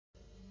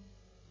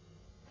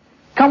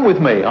Come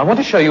with me. I want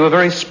to show you a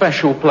very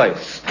special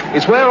place.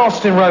 It's where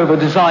Austin Rover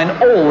design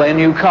all their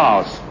new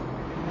cars.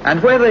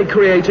 And where they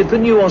created the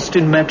new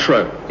Austin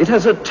Metro. It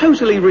has a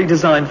totally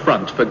redesigned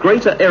front for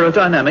greater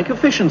aerodynamic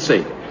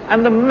efficiency.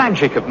 And the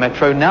magic of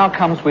Metro now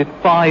comes with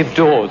 5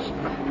 doors.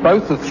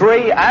 Both the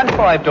 3 and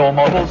 5-door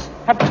models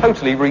have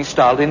totally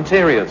restyled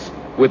interiors,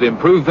 with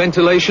improved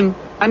ventilation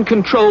and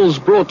controls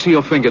brought to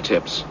your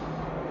fingertips.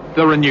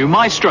 There are new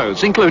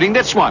Maestros, including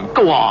this one.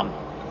 Go on.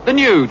 The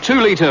new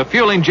 2-litre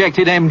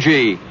fuel-injected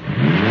MG.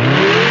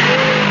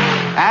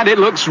 And it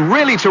looks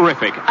really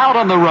terrific out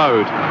on the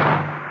road.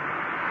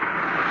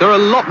 There are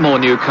a lot more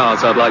new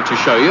cars I'd like to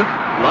show you,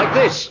 like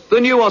this, the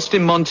new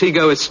Austin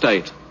Montego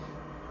Estate.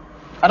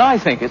 And I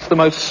think it's the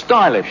most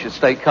stylish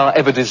estate car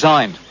ever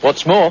designed.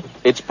 What's more,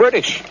 it's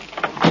British.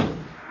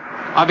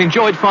 I've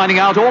enjoyed finding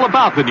out all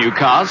about the new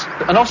cars,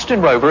 and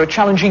Austin Rover are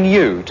challenging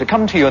you to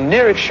come to your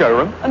nearest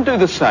showroom and do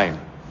the same.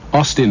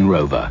 Austin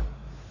Rover.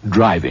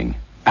 Driving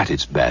at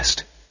its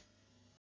best.